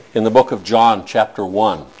in the book of John, chapter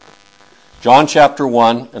 1. John chapter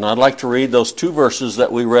 1, and I'd like to read those two verses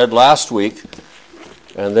that we read last week,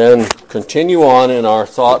 and then continue on in our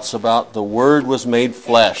thoughts about the Word was made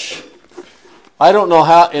flesh. I don't know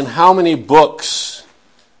how many books,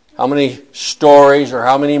 how many stories, or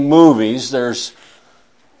how many movies there's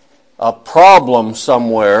a problem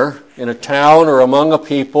somewhere in a town or among a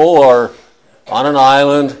people or on an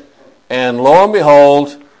island, and lo and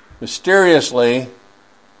behold, mysteriously,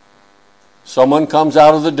 someone comes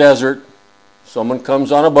out of the desert, someone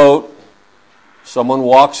comes on a boat, someone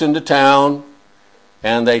walks into town,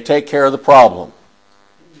 and they take care of the problem.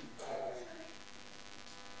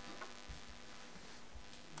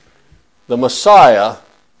 The Messiah,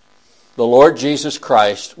 the Lord Jesus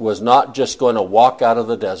Christ, was not just going to walk out of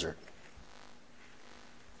the desert.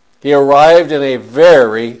 He arrived in a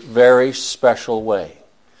very, very special way.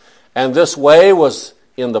 And this way was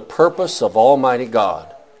in the purpose of Almighty God.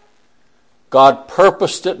 God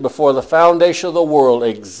purposed it before the foundation of the world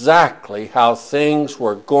exactly how things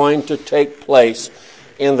were going to take place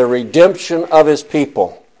in the redemption of His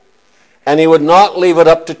people. And He would not leave it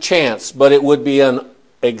up to chance, but it would be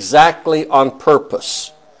exactly on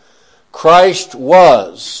purpose. Christ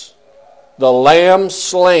was the Lamb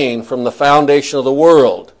slain from the foundation of the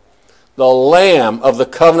world, the Lamb of the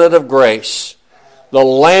covenant of grace, the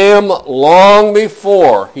Lamb long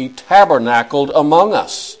before He tabernacled among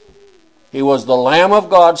us. He was the Lamb of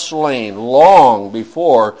God slain long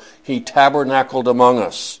before He tabernacled among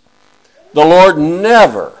us. The Lord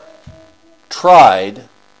never tried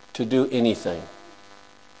to do anything.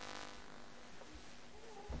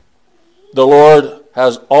 The Lord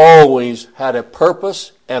has always had a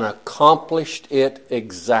purpose and accomplished it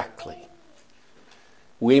exactly.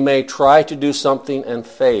 We may try to do something and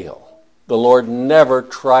fail. The Lord never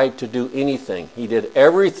tried to do anything. He did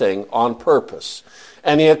everything on purpose.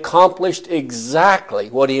 And He accomplished exactly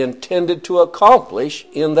what He intended to accomplish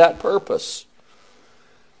in that purpose.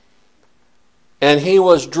 And He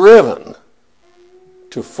was driven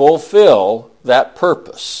to fulfill that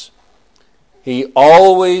purpose. He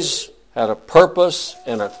always had a purpose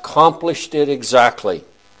and accomplished it exactly.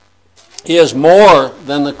 He is more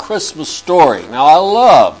than the Christmas story.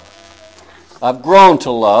 Now I've grown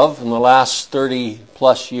to love, in the last 30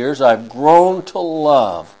 plus years, I've grown to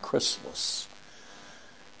love Christmas.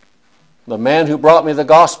 The man who brought me the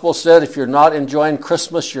gospel said, if you're not enjoying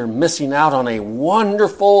Christmas, you're missing out on a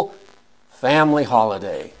wonderful family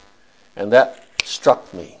holiday. And that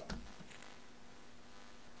struck me.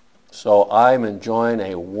 So I'm enjoying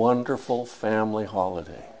a wonderful family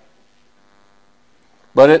holiday.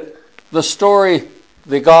 But the story,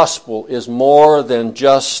 the gospel, is more than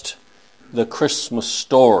just the Christmas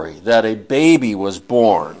story, that a baby was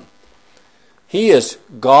born. He is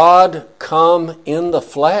God come in the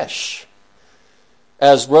flesh.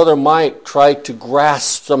 As Brother Mike tried to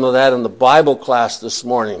grasp some of that in the Bible class this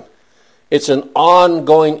morning, it's an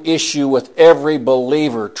ongoing issue with every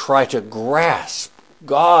believer. Try to grasp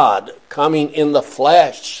God coming in the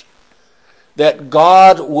flesh. That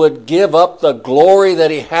God would give up the glory that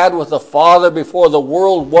He had with the Father before the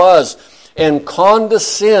world was and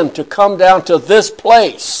condescend to come down to this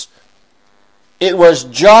place. It was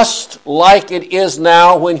just like it is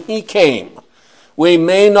now when He came. We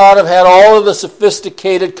may not have had all of the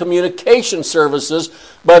sophisticated communication services,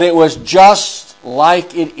 but it was just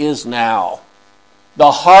like it is now.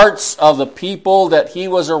 The hearts of the people that He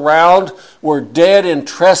was around were dead in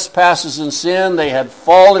trespasses and sin. They had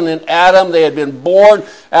fallen in Adam. They had been born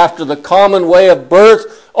after the common way of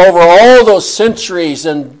birth over all those centuries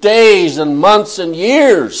and days and months and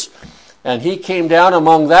years. And He came down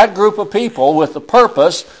among that group of people with the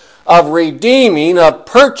purpose of redeeming, of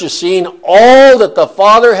purchasing all that the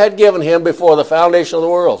Father had given Him before the foundation of the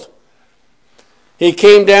world. He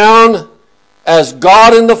came down as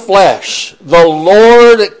God in the flesh. The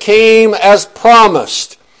Lord came as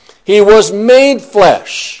promised. He was made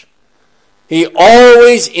flesh. He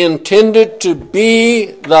always intended to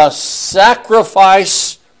be the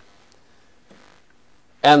sacrifice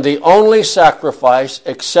and the only sacrifice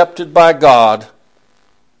accepted by God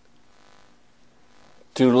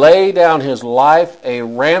to lay down His life a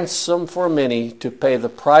ransom for many to pay the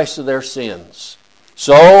price of their sins.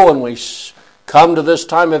 So when we come to this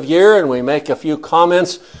time of year and we make a few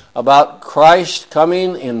comments about Christ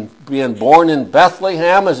coming and being born in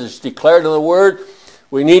Bethlehem as it's declared in the Word,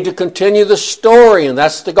 we need to continue the story, and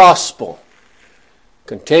that's the gospel.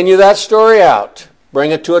 Continue that story out.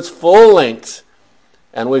 Bring it to its full length.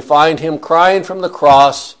 And we find Him crying from the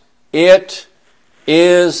cross, "It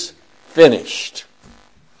is finished."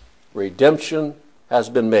 Redemption has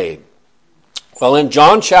been made. Well, in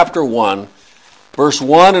John chapter 1, verse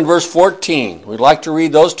 1 and verse 14, we'd like to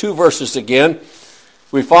read those two verses again.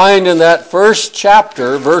 We find in that first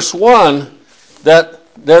chapter, verse 1, that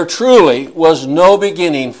there truly was no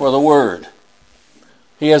beginning for the Word.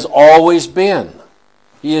 He has always been.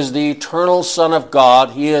 He is the eternal Son of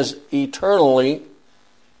God. He is eternally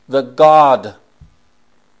the God,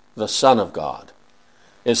 the Son of God.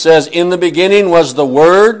 It says, in the beginning was the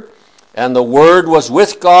Word, and the Word was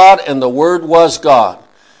with God, and the Word was God.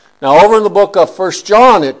 Now, over in the book of 1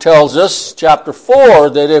 John, it tells us, chapter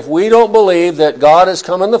 4, that if we don't believe that God has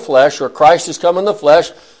come in the flesh, or Christ has come in the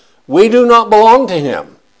flesh, we do not belong to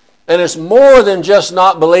Him. And it's more than just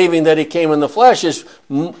not believing that He came in the flesh. It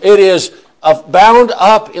is bound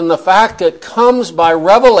up in the fact that comes by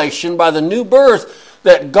revelation, by the new birth,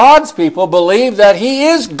 that God's people believe that He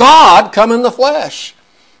is God come in the flesh.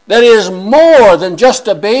 That He is more than just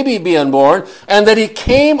a baby being born, and that He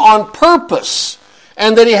came on purpose,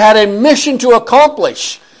 and that He had a mission to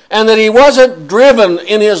accomplish, and that He wasn't driven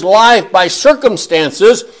in His life by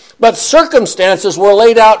circumstances, but circumstances were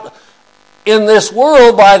laid out in this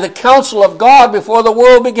world by the counsel of God before the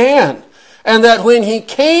world began. And that when He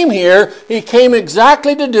came here, He came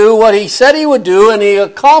exactly to do what He said He would do, and He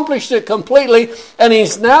accomplished it completely, and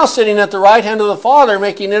He's now sitting at the right hand of the Father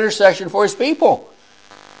making intercession for His people.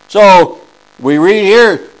 So, we read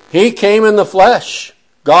here, He came in the flesh.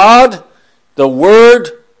 God, the Word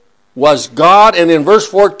was God, and in verse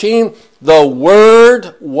 14, the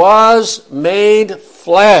Word was made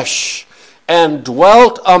flesh and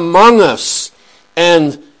dwelt among us.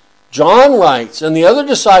 And John writes, and the other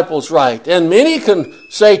disciples write, and many can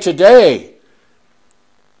say today,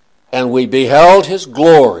 and we beheld His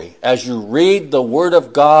glory. As you read the Word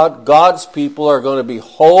of God, God's people are going to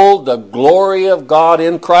behold the glory of God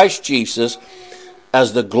in Christ Jesus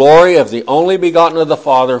as the glory of the only begotten of the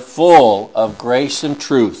Father, full of grace and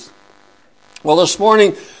truth. Well, this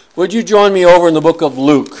morning, would you join me over in the book of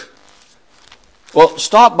Luke? Well,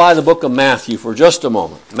 stop by the book of Matthew for just a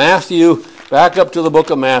moment. Matthew, back up to the book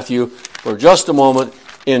of Matthew for just a moment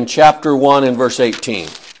in chapter 1 and verse 18.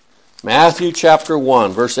 Matthew chapter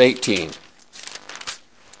 1, verse 18.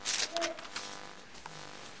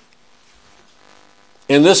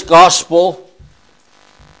 In this gospel,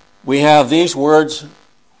 we have these words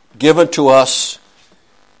given to us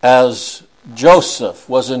as Joseph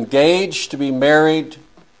was engaged to be married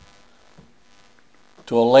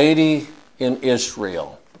to a lady in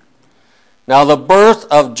Israel. Now, the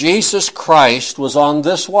birth of Jesus Christ was on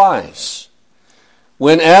this wise.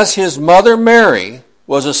 When as his mother Mary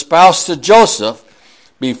was espoused to Joseph,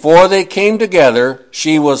 before they came together,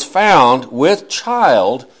 she was found with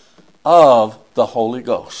child of the Holy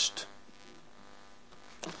Ghost.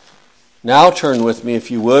 Now turn with me,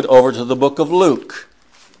 if you would, over to the book of Luke.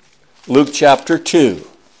 Luke chapter 2.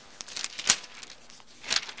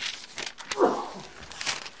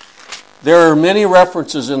 There are many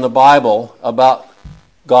references in the Bible about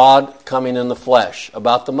God coming in the flesh,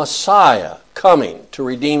 about the Messiah coming to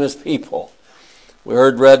redeem His people. We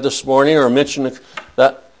heard read this morning or mentioned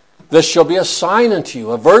that this shall be a sign unto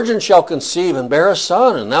you. A virgin shall conceive and bear a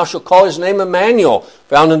son, and thou shalt call his name Emmanuel,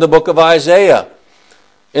 found in the book of Isaiah.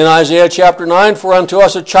 In Isaiah chapter 9, for unto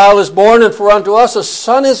us a child is born, and for unto us a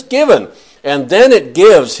son is given. And then it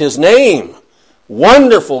gives his name,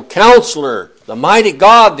 Wonderful Counselor, the Mighty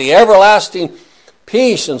God, the Everlasting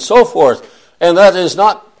Peace, and so forth. And that is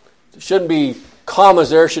not, shouldn't be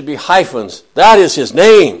commas there, should be hyphens. That is his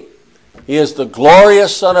name. He is the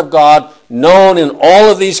glorious Son of God, known in all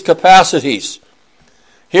of these capacities.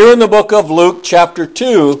 Here in the book of Luke, chapter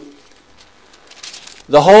 2,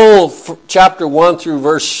 the whole chapter 1 through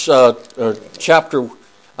verse, chapter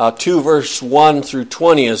 2, verse 1 through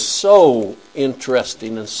 20 is so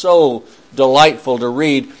interesting and so delightful to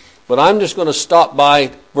read. But I'm just going to stop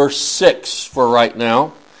by verse 6 for right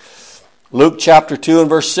now. Luke chapter 2 and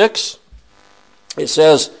verse 6, it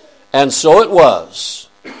says, and so it was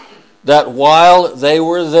that while they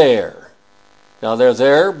were there, now they're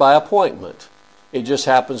there by appointment. It just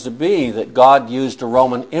happens to be that God used a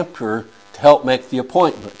Roman emperor to help make the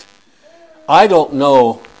appointment. I don't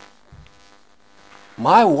know,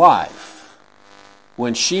 my wife,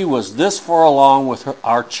 when she was this far along with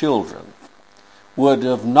our children, would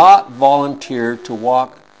have not volunteered to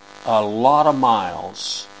walk a lot of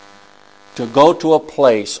miles to go to a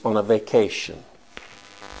place on a vacation.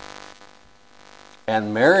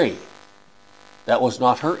 And Mary, that was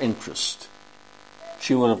not her interest.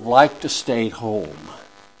 She would have liked to stay home.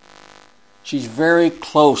 She's very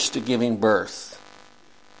close to giving birth.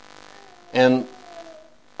 And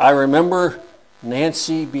I remember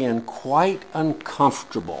Nancy being quite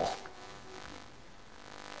uncomfortable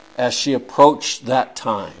as she approached that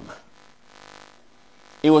time.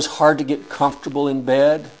 It was hard to get comfortable in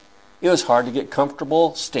bed. It was hard to get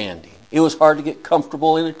comfortable standing. It was hard to get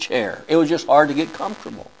comfortable in a chair. It was just hard to get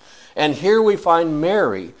comfortable. And here we find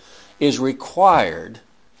Mary is required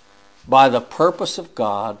by the purpose of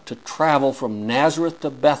God to travel from Nazareth to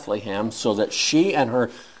Bethlehem so that she and her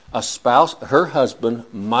husband,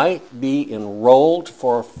 might be enrolled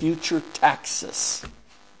for future taxes.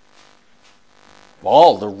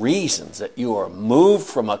 All the reasons that you are moved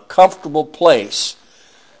from a comfortable place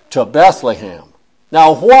to Bethlehem.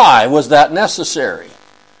 Now, why was that necessary?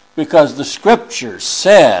 Because the Scriptures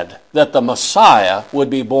said that the Messiah would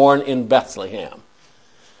be born in Bethlehem.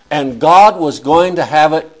 And God was going to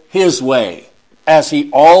have it His way, as He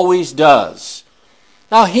always does.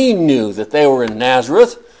 Now, He knew that they were in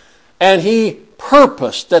Nazareth, and He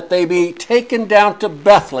purposed that they be taken down to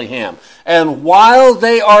Bethlehem. And while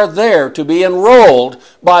they are there to be enrolled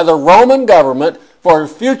by the Roman government for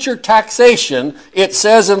future taxation, it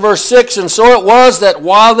says in verse 6, "And so it was that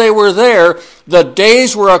while they were there, the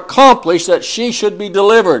days were accomplished that she should be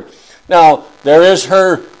delivered." Now, there is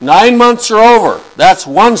her 9 months are over. That's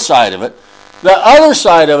one side of it. The other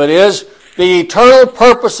side of it is the eternal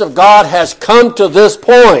purpose of God has come to this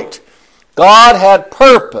point. God had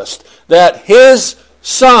purposed that His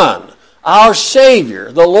Son, our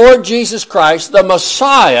Savior, the Lord Jesus Christ, the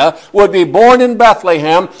Messiah, would be born in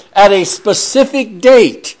Bethlehem at a specific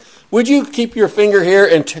date. Would you keep your finger here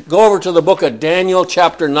and go over to the book of Daniel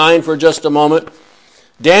chapter 9 for just a moment?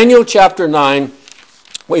 Daniel chapter 9,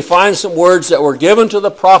 we find some words that were given to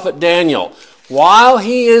the prophet Daniel while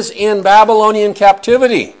he is in Babylonian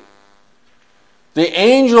captivity. The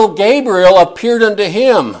angel Gabriel appeared unto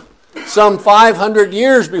him some 500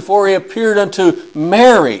 years before he appeared unto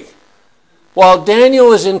Mary. While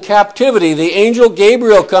Daniel is in captivity, the angel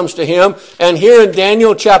Gabriel comes to him, and here in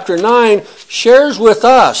Daniel chapter 9 shares with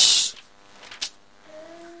us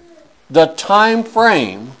the time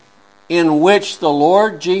frame in which the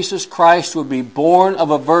Lord Jesus Christ would be born of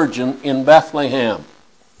a virgin in Bethlehem.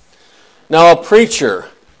 Now, a preacher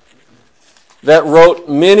that wrote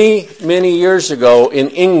many, many years ago in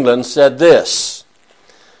England said this: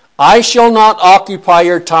 "I shall not occupy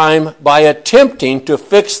your time by attempting to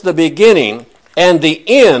fix the beginning and the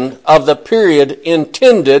end of the period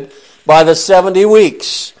intended by the 70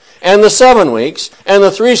 weeks, and the 7 weeks, and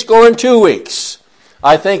the 62 weeks.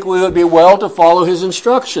 I think we would be well to follow his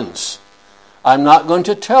instructions. I'm not going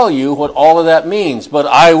to tell you what all of that means, but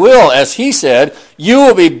I will, as he said, you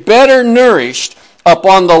will be better nourished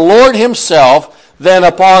upon the Lord Himself than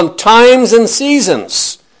upon times and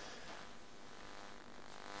seasons.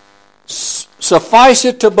 Suffice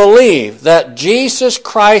it to believe that Jesus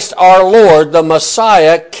Christ our Lord, the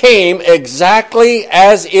Messiah, came exactly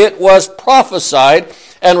as it was prophesied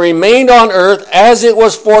and remained on earth as it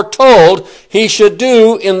was foretold He should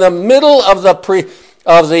do. In the middle of the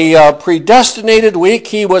predestinated week,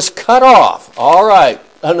 He was cut off." All right,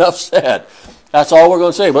 enough said. That's all we're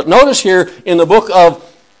going to say. But notice here in the book of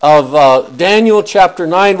Daniel chapter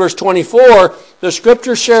 9 verse 24, the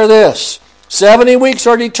Scriptures share this: 70 weeks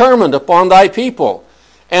are determined upon thy people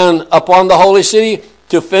and upon the holy city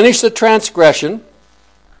to finish the transgression,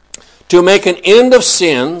 to make an end of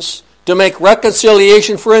sins, to make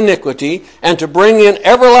reconciliation for iniquity, and to bring in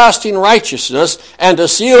everlasting righteousness, and to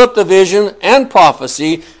seal up the vision and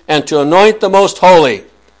prophecy, and to anoint the most holy.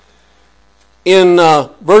 In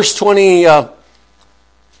verse 25,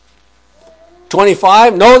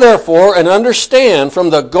 "Know therefore and understand from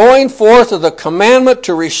the going forth of the commandment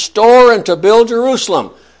to restore and to build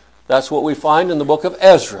Jerusalem." That's what we find in the book of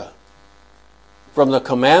Ezra. From the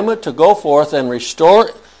commandment to go forth and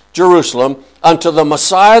restore Jerusalem unto the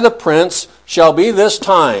Messiah the Prince shall be this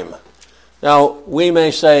time. Now, we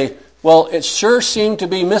may say, well, it sure seemed to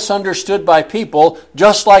be misunderstood by people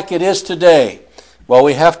just like it is today. Well,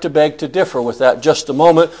 we have to beg to differ with that just a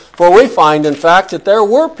moment, for we find, in fact, that there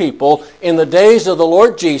were people in the days of the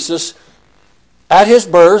Lord Jesus at His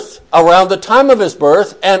birth, around the time of His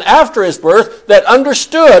birth, and after His birth, that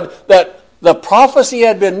understood that the prophecy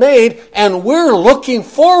had been made, and we're looking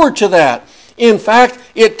forward to that. In fact,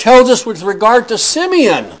 it tells us with regard to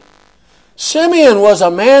Simeon. Simeon was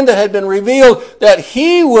a man that had been revealed that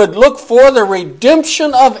he would look for the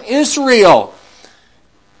redemption of Israel.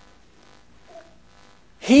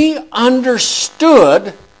 He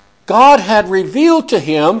understood, God had revealed to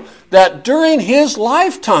him that during his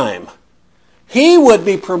lifetime, he would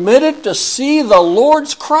be permitted to see the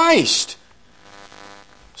Lord's Christ.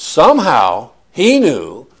 Somehow, he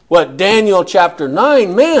knew what Daniel chapter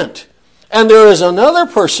 9 meant. And there is another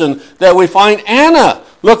person that we find, Anna,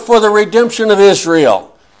 look for the redemption of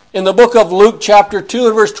Israel. in the book of Luke chapter 2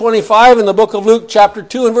 and verse 25, in the book of Luke chapter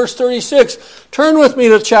 2 and verse 36. Turn with me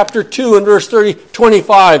to chapter 2 and verse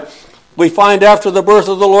 25. We find after the birth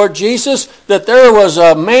of the Lord Jesus that there was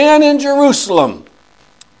a man in Jerusalem.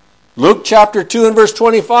 Luke chapter 2 and verse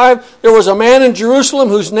 25, there was a man in Jerusalem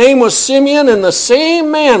whose name was Simeon, and the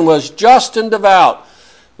same man was just and devout.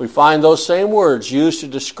 We find those same words used to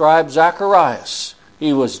describe Zacharias.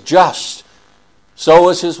 He was just. So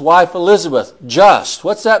was his wife Elizabeth, just.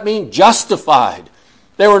 What's that mean? Justified.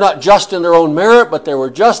 They were not just in their own merit, but they were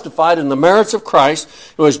justified in the merits of Christ.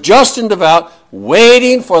 It was just and devout,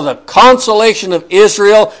 waiting for the consolation of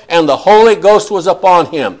Israel, and the Holy Ghost was upon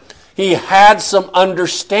him. He had some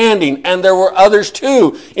understanding, and there were others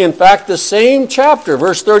too. In fact, the same chapter,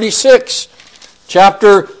 verse 36,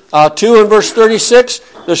 chapter 2 and verse 36,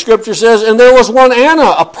 the scripture says, "And there was one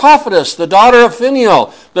Anna, a prophetess, the daughter of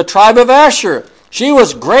Phanuel, the tribe of Asher. She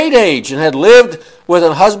was great age and had lived with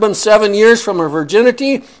a husband 7 years from her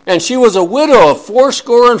virginity, and she was a widow of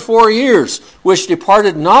 84 years, which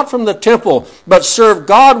departed not from the temple, but served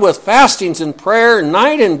God with fastings and prayer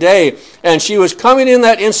night and day. And she was coming in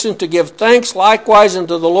that instant to give thanks likewise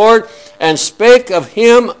unto the Lord, and spake of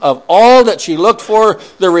him of all that she looked for,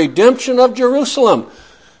 the redemption of Jerusalem."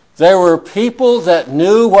 There were people that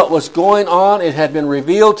knew what was going on. It had been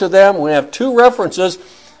revealed to them. We have two references.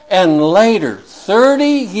 And later,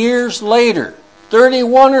 30 years later,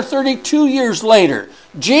 31 or 32 years later,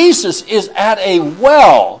 Jesus is at a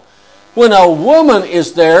well when a woman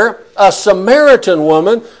is there, a Samaritan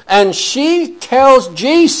woman, and she tells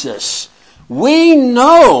Jesus, "We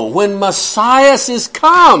know when Messiah is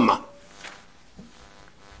come."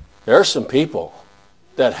 There are some people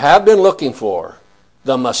that have been looking for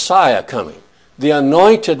the Messiah coming, the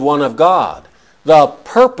anointed one of God, the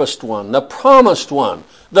purposed one, the promised one,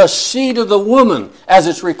 the seed of the woman, as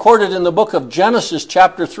it's recorded in the book of Genesis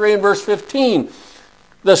chapter 3 and verse 15.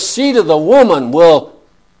 The seed of the woman will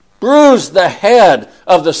bruise the head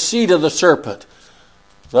of the seed of the serpent.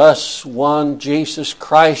 Thus, one Jesus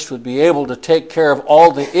Christ would be able to take care of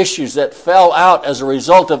all the issues that fell out as a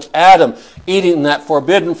result of Adam eating that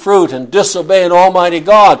forbidden fruit and disobeying Almighty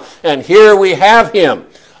God. And here we have him.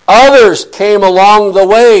 Others came along the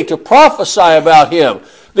way to prophesy about him.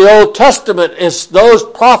 The Old Testament, is those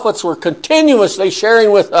prophets were continuously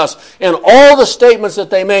sharing with us in all the statements that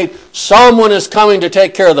they made, someone is coming to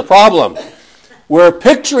take care of the problem. We're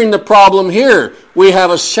picturing the problem here. We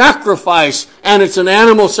have a sacrifice, and it's an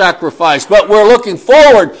animal sacrifice, but we're looking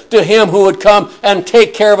forward to him who would come and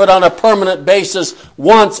take care of it on a permanent basis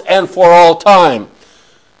once and for all time.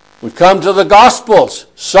 We've come to the Gospels.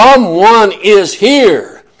 Someone is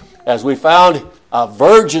here. As we found, a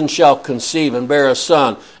virgin shall conceive and bear a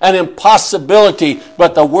son. An impossibility,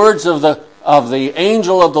 but the words of the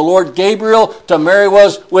angel of the Lord Gabriel to Mary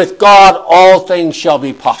was, with God all things shall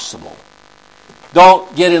be possible.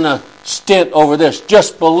 Don't get in a stint over this.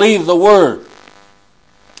 Just believe the word.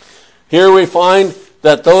 Here we find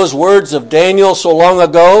that those words of Daniel so long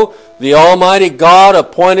ago, the Almighty God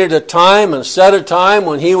appointed a time and set a time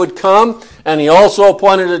when he would come, and he also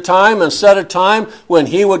appointed a time and set a time when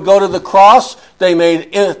he would go to the cross. They made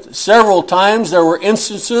it several times. There were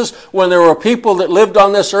instances when there were people that lived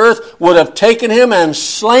on this earth would have taken him and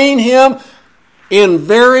slain him in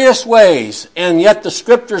various ways. And yet the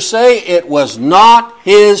scriptures say it was not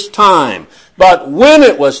his time. But when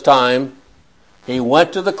it was time, he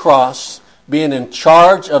went to the cross, being in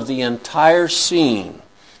charge of the entire scene.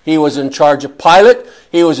 He was in charge of Pilate.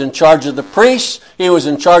 He was in charge of the priests. He was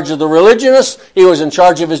in charge of the religionists. He was in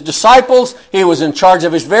charge of his disciples. He was in charge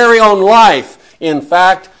of his very own life. In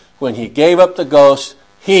fact, when he gave up the ghost,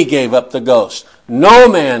 he gave up the ghost. No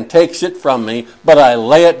man takes it from me, but I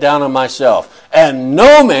lay it down on myself. And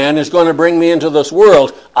no man is going to bring me into this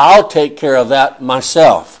world. I'll take care of that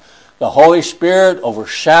myself. The Holy Spirit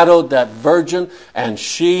overshadowed that virgin, and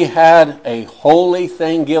she had a holy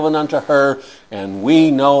thing given unto her, and we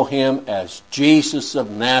know him as Jesus of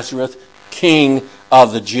Nazareth, King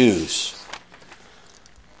of the Jews.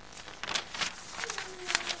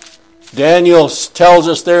 Daniel tells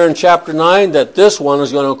us there in chapter 9 that this one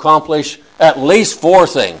is going to accomplish at least 4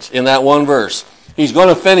 things in that one verse. He's going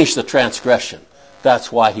to finish the transgression.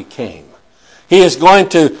 That's why he came. He is going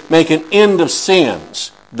to make an end of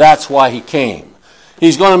sins. That's why he came.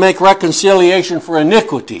 He's going to make reconciliation for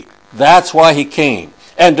iniquity. That's why he came.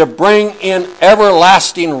 And to bring in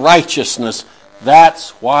everlasting righteousness.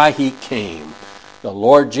 That's why he came. The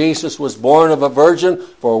Lord Jesus was born of a virgin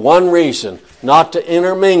for one reason, not to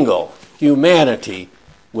intermingle humanity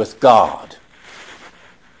with God.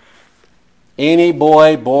 Any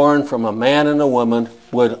boy born from a man and a woman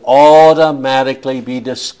would automatically be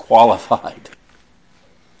disqualified.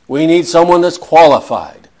 We need someone that's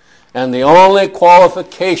qualified. And the only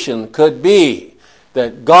qualification could be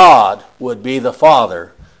that God would be the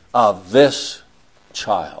father of this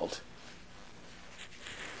child.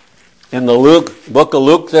 In the book of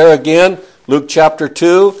Luke there again, Luke chapter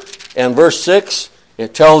 2 and verse 6,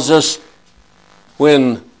 it tells us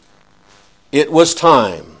when it was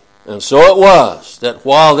time, and so it was, that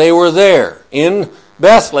while they were there in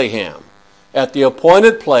Bethlehem, at the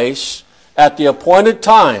appointed place, at the appointed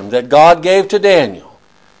time that God gave to Daniel,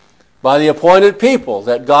 by the appointed people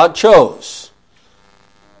that God chose,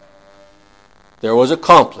 there was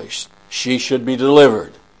accomplished. She should be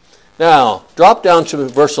delivered. Now, drop down to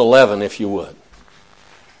verse 11 if you would.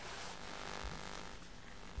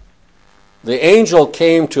 The angel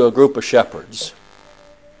came to a group of shepherds,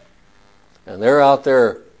 and they're out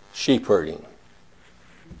there sheep herding.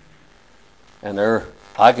 And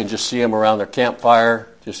I can just see them around their campfire,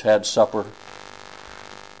 just had supper.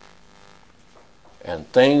 And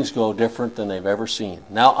things go different than they've ever seen.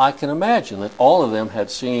 Now, I can imagine that all of them had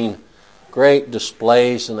seen great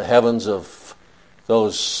displays in the heavens of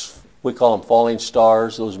those, we call them falling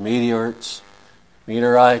stars, those meteorites,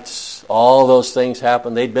 all those things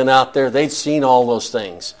happen. They'd been out there, they'd seen all those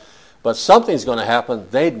things. But something's going to happen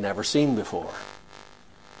they'd never seen before.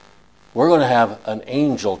 We're going to have an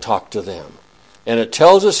angel talk to them. And it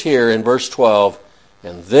tells us here in verse 12,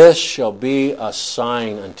 and this shall be a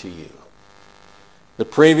sign unto you. The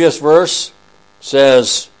previous verse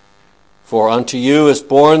says, for unto you is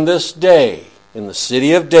born this day in the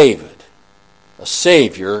city of David a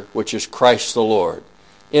Savior, which is Christ the Lord.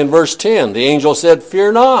 In verse 10, the angel said,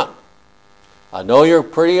 fear not. I know you're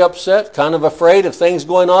pretty upset, kind of afraid of things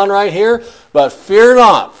going on right here, but fear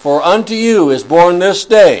not, for unto you is born this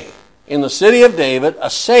day in the city of David a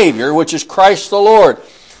Savior, which is Christ the Lord.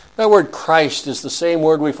 That word Christ is the same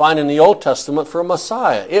word we find in the Old Testament for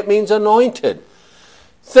Messiah. It means anointed.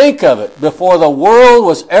 Think of it, before the world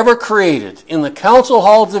was ever created, in the council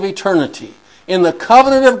halls of eternity, in the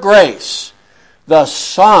covenant of grace, the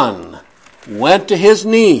Son went to his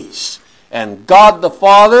knees, and God the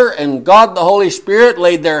Father and God the Holy Spirit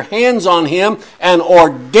laid their hands on him and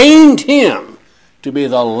ordained him to be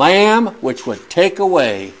the Lamb which would take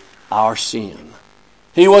away our sin.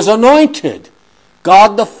 He was anointed.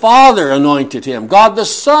 God the Father anointed him. God the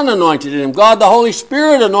Son anointed him. God the Holy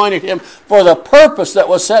Spirit anointed him for the purpose that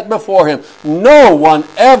was set before him. No one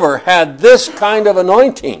ever had this kind of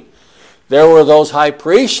anointing. There were those high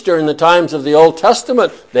priests during the times of the Old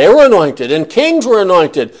Testament. They were anointed, and kings were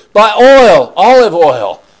anointed by oil, olive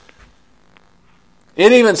oil.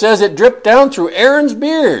 It even says it dripped down through Aaron's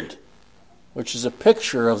beard, which is a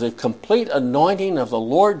picture of the complete anointing of the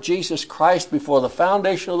Lord Jesus Christ before the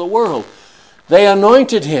foundation of the world. They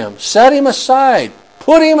anointed him, set him aside,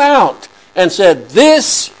 put him out, and said, he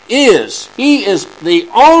is the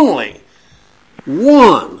only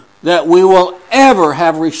one that we will ever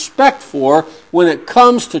have respect for when it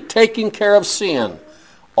comes to taking care of sin.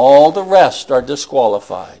 All the rest are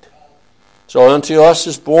disqualified. So unto us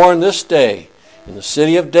is born this day in the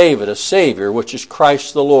city of David a Savior, which is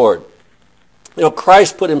Christ the Lord. You know,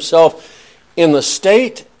 Christ put himself in the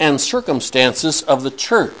state and circumstances of the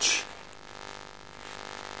church.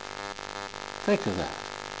 Think of that.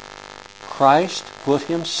 Christ put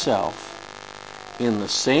himself in the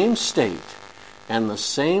same state and the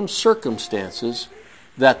same circumstances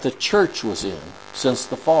that the church was in since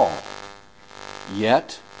the fall,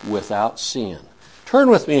 yet without sin. Turn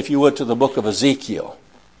with me, if you would, to the book of Ezekiel.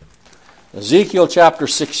 Ezekiel chapter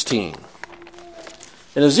 16.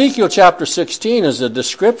 And Ezekiel chapter 16 is a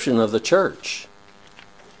description of the church.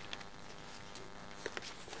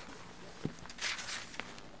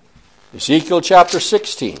 Ezekiel chapter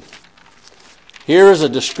 16. Here is a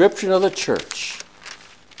description of the church.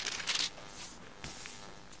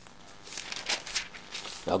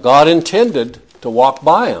 Now, God intended to walk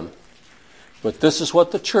by them, but this is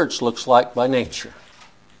what the church looks like by nature.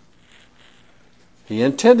 He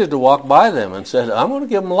intended to walk by them and said, I'm going to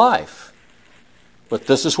give them life, but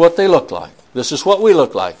this is what they look like. This is what we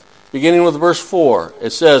look like. Beginning with verse 4,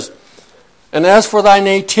 it says, and as for thy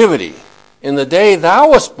nativity, in the day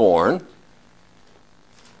thou wast born,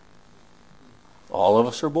 all of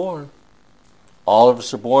us are born. All of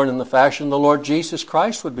us are born in the fashion the Lord Jesus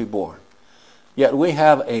Christ would be born. Yet we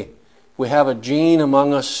have a gene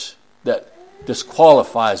among us that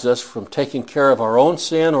disqualifies us from taking care of our own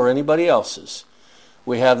sin or anybody else's.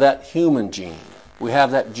 We have that human gene. We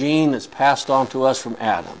have that gene that's passed on to us from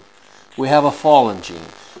Adam. We have a fallen gene.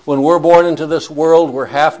 When we're born into this world, we're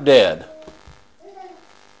half dead.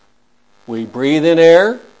 We breathe in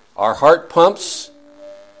air, our heart pumps,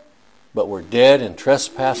 but we're dead in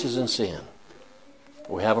trespasses and sin.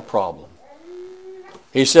 We have a problem.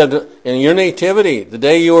 He said, in your nativity, the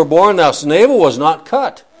day you were born, thou navel was not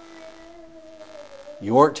cut.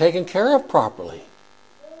 You weren't taken care of properly.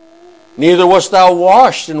 Neither wast thou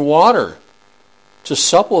washed in water to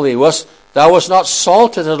supple thee. Thou wast not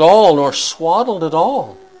salted at all, nor swaddled at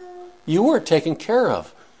all. You weren't taken care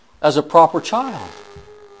of as a proper child.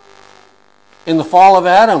 In the fall of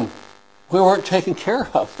Adam, we weren't taken care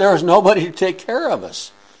of. There was nobody to take care of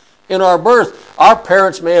us. In our birth, our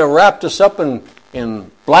parents may have wrapped us up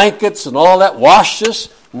in blankets and all that, washed us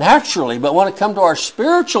naturally, but when it comes to our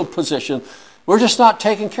spiritual position, we're just not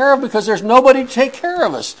taken care of because there's nobody to take care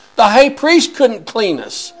of us. The high priest couldn't clean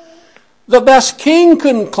us. The best king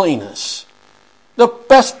couldn't clean us. The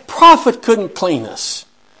best prophet couldn't clean us.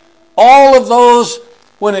 All of those,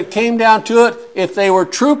 when it came down to it, if they were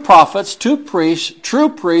true prophets, true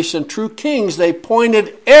priests, and true kings, they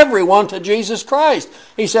pointed everyone to Jesus Christ.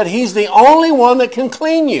 He said, He's the only one that can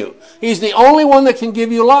clean you. He's the only one that can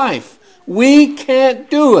give you life. We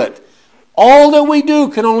can't do it. All that we do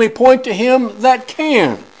can only point to Him that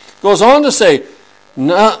can. Goes on to say,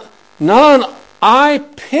 none I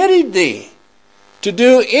pitied thee to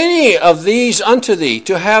do any of these unto thee,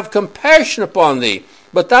 to have compassion upon thee.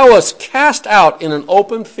 But thou wast cast out in an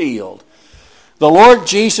open field. The Lord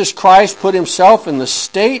Jesus Christ put Himself in the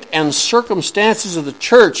state and circumstances of the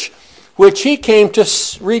church, which He came to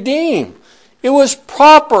redeem. It was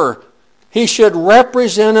proper He should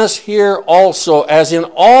represent us here also, as in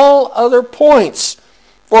all other points.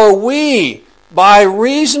 For we, by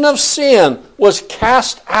reason of sin, was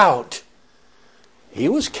cast out. He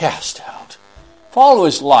was cast out. Follow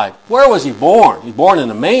His life. Where was He born? He's born in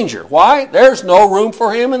a manger. Why? There's no room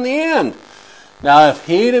for Him in the end. Now, if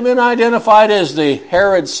He'd have been identified as the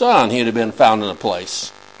Herod's son, He'd have been found in a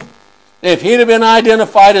place. If He'd have been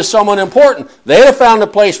identified as someone important, they'd have found a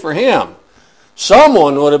place for Him.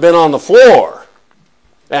 Someone would have been on the floor,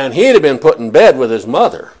 and He'd have been put in bed with His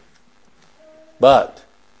mother. But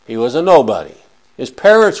He was a nobody. His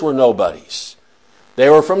parents were nobodies. They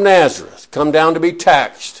were from Nazareth, come down to be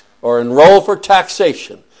taxed or enroll for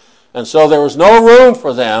taxation. And so there was no room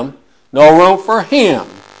for them, no room for Him.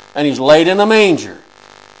 And He's laid in a manger.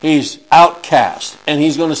 He's outcast. And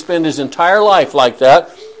He's going to spend His entire life like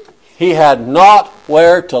that. He had not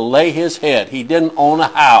where to lay His head. He didn't own a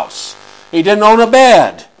house. He didn't own a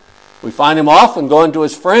bed. We find Him often going to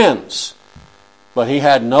His friends. But He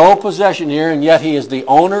had no possession here, and yet He is the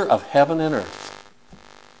owner of heaven and earth.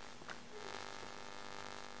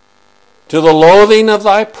 To the loathing of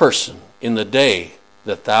thy person in the day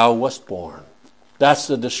that thou wast born. That's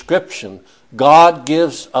the description God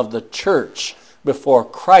gives of the church before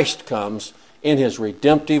Christ comes in His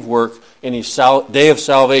redemptive work in His day of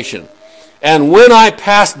salvation. And when I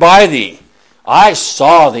passed by thee, I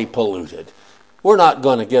saw thee polluted. We're not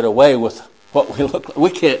going to get away with what we look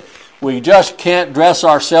like. We just can't dress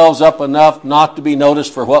ourselves up enough not to be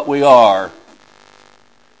noticed for what we are.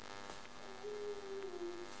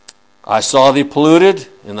 I saw thee polluted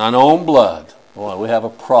in thine own blood. Boy, we have a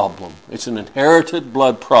problem. It's an inherited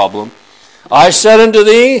blood problem. I said unto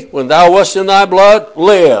thee, when thou wast in thy blood,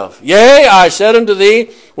 live. Yea, I said unto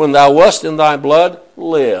thee, when thou wast in thy blood,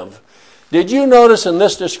 live. Did you notice in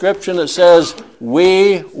this description it says,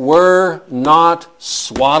 we were not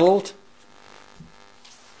swaddled?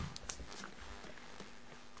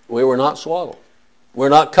 We were not swaddled. We're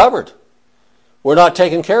not covered. We're not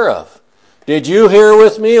taken care of. Did you hear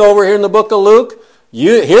with me over here in the book of Luke?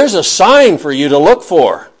 Here's a sign for you to look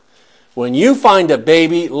for. When you find a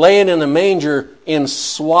baby laying in a manger in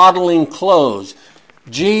swaddling clothes,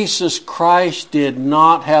 Jesus Christ did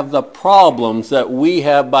not have the problems that we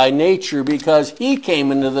have by nature because He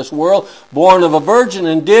came into this world born of a virgin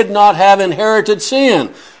and did not have inherited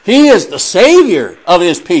sin. He is the Savior of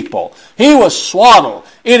His people. He was swaddled.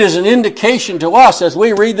 It is an indication to us as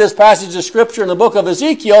we read this passage of Scripture in the book of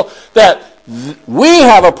Ezekiel that we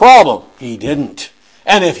have a problem. He didn't.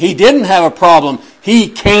 And if He didn't have a problem, He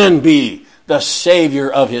can be the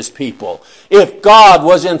Savior of His people. If God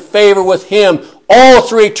was in favor with Him all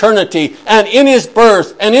through eternity and in His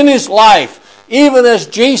birth and in His life, even as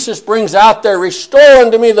Jesus brings out there, restore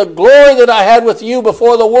unto me the glory that I had with you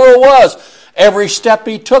before the world was. Every step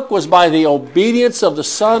He took was by the obedience of the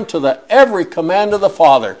Son to every command of the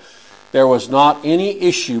Father. There was not any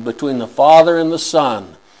issue between the Father and the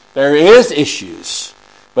Son. There is issues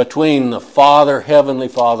between the Father, Heavenly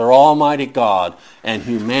Father, Almighty God, and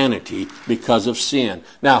humanity because of sin.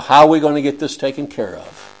 Now, how are we going to get this taken care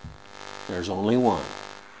of? There's only one.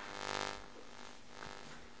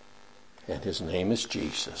 and his name is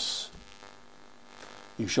Jesus.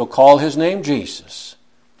 You shall call his name Jesus,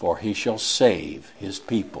 for he shall save his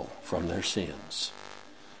people from their sins.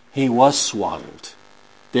 He was swaddled.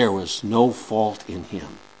 There was no fault in him.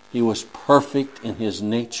 He was perfect in his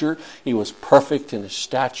nature. He was perfect in his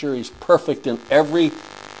stature. He's perfect in every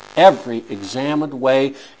examined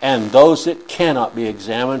way. And those that cannot be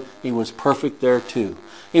examined, he was perfect there too.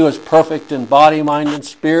 He was perfect in body, mind, and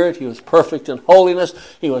spirit. He was perfect in holiness.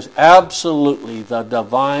 He was absolutely the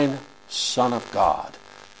divine Son of God.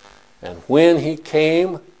 And when he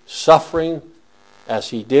came suffering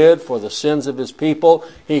as he did for the sins of his people,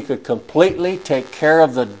 he could completely take care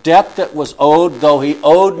of the debt that was owed, though he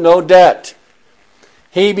owed no debt.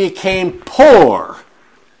 He became poor.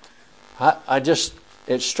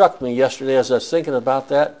 It struck me yesterday as I was thinking about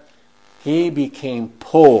that. He became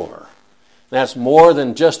poor. That's more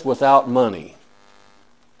than just without money.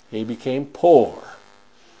 He became poor,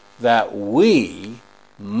 that we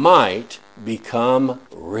might become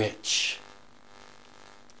rich.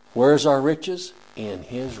 Where's our riches? In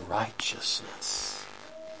his righteousness,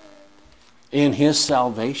 in his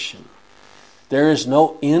salvation. There is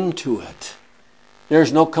no end to it.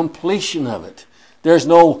 There's no completion of it. There's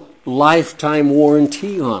no lifetime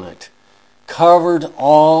warranty on it. Covered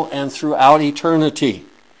all and throughout eternity.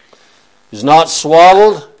 He's not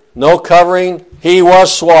swaddled, no covering. He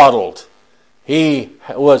was swaddled. He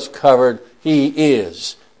was covered. He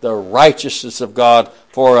is the righteousness of God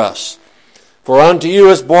for us. For unto you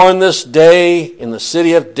is born this day in the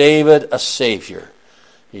city of David a Savior.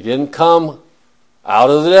 He didn't come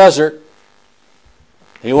out of the desert.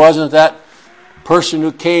 He wasn't that person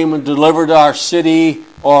who came and delivered our city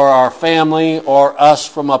or our family or us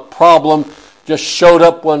from a problem, just showed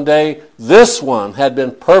up one day. This one had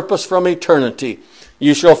been purposed from eternity.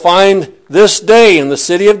 You shall find this day in the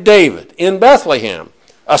city of David, in Bethlehem,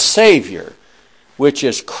 a Savior, which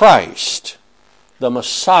is Christ, the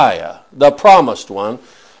Messiah, the promised one.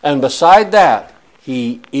 And beside that,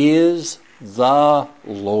 he is the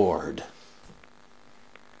Lord.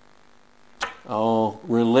 Oh,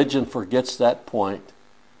 religion forgets that point.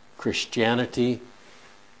 Christianity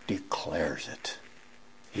declares it.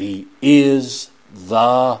 He is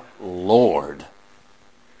the Lord.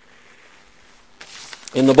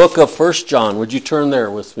 In the book of 1 John, would you turn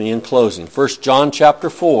there with me in closing? 1 John chapter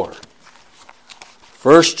 4.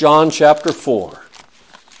 1 John chapter 4.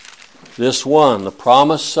 This one, the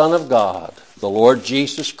promised Son of God, the Lord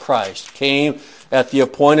Jesus Christ, came at the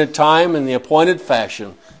appointed time in the appointed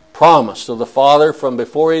fashion, promised of the Father from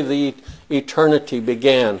before the eternity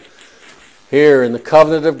began. Here in the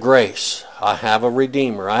covenant of grace, I have a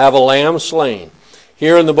Redeemer. I have a Lamb slain.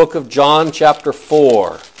 Here in the book of John chapter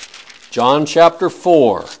 4. John chapter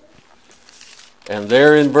 4. And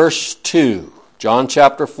there in verse 2. John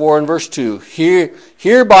chapter 4 and verse 2.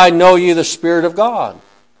 Hereby know ye the Spirit of God.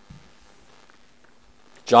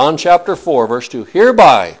 John chapter 4 verse 2.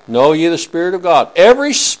 Hereby know ye the Spirit of God.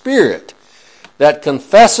 Every spirit that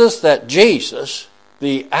confesseth that Jesus,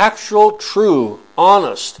 the actual, true,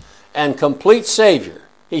 honest, and complete Savior,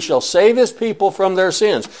 he shall save his people from their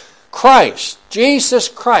sins. Christ, Jesus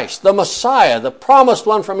Christ, the Messiah, the promised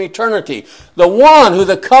one from eternity, the one who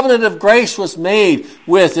the covenant of grace was made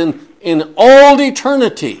with in old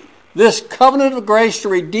eternity. This covenant of grace to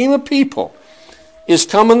redeem a people is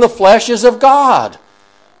come in the flesh as of God.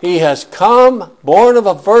 He has come, born of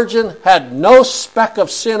a virgin, had no speck of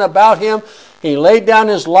sin about him. He laid down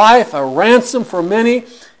his life, a ransom for many.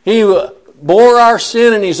 He bore our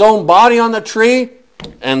sin in his own body on the tree.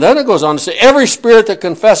 And then it goes on to say, every spirit that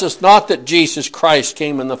confesseth not that Jesus Christ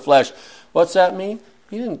came in the flesh. What's that mean?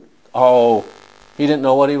 He didn't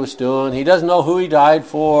know what he was doing. He doesn't know who he died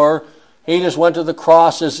for. He just went to the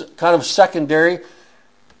cross as kind of secondary.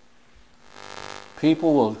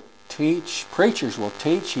 People will teach, preachers will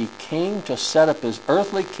teach, he came to set up his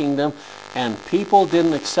earthly kingdom, and people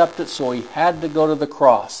didn't accept it, so he had to go to the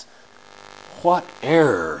cross. What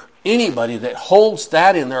error! Anybody that holds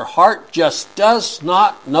that in their heart just does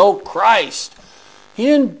not know Christ. He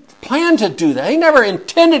didn't plan to do that. He never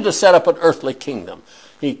intended to set up an earthly kingdom.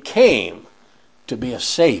 He came to be a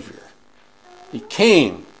Savior. He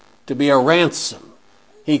came to be a ransom.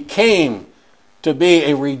 He came to be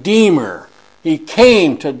a Redeemer. He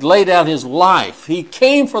came to lay down his life. He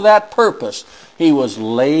came for that purpose. He was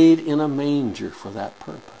laid in a manger for that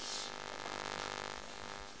purpose.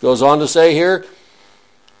 Goes on to say here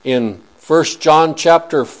in 1 John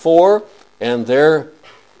chapter 4, and there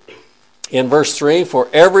in verse 3, for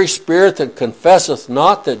every spirit that confesseth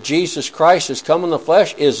not that Jesus Christ is come in the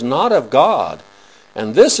flesh is not of God.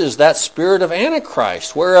 And this is that spirit of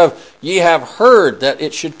Antichrist, whereof ye have heard that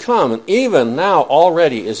it should come, and even now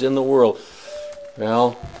already is in the world.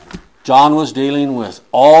 Well, John was dealing with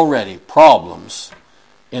already problems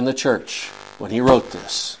in the church when he wrote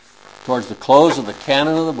this. Towards the close of the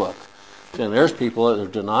canon of the book, and there's people that are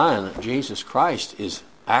denying that Jesus Christ is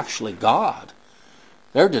actually God.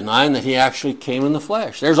 They're denying that he actually came in the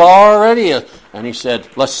flesh. There's already and he said,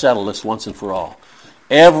 let's settle this once and for all.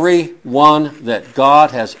 Everyone that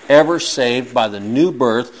God has ever saved by the new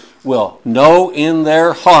birth will know in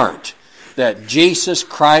their heart that Jesus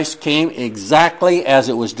Christ came exactly as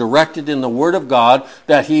it was directed in the Word of God,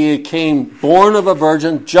 that he came born of a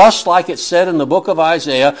virgin, just like it said in the book of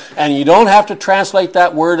Isaiah, and you don't have to translate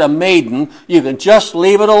that word a maiden. You can just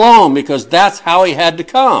leave it alone, because that's how he had to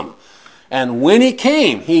come. And when he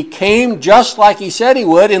came just like he said he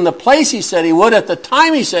would, in the place he said he would, at the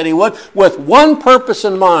time he said he would, with one purpose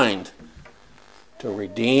in mind: to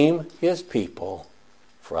redeem his people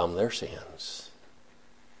from their sins.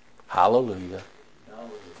 Hallelujah.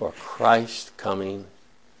 For Christ coming,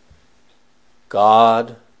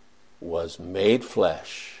 God was made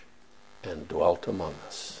flesh and dwelt among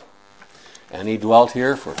us. And he dwelt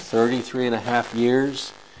here for 33 and a half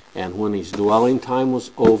years, and when his dwelling time was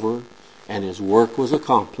over, and his work was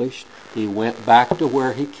accomplished, he went back to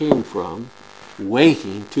where he came from,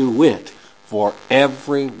 waiting, to wit, for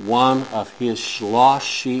every one of his lost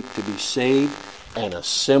sheep to be saved and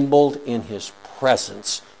assembled in his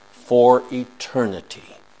presence for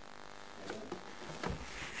eternity.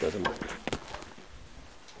 Doesn't matter.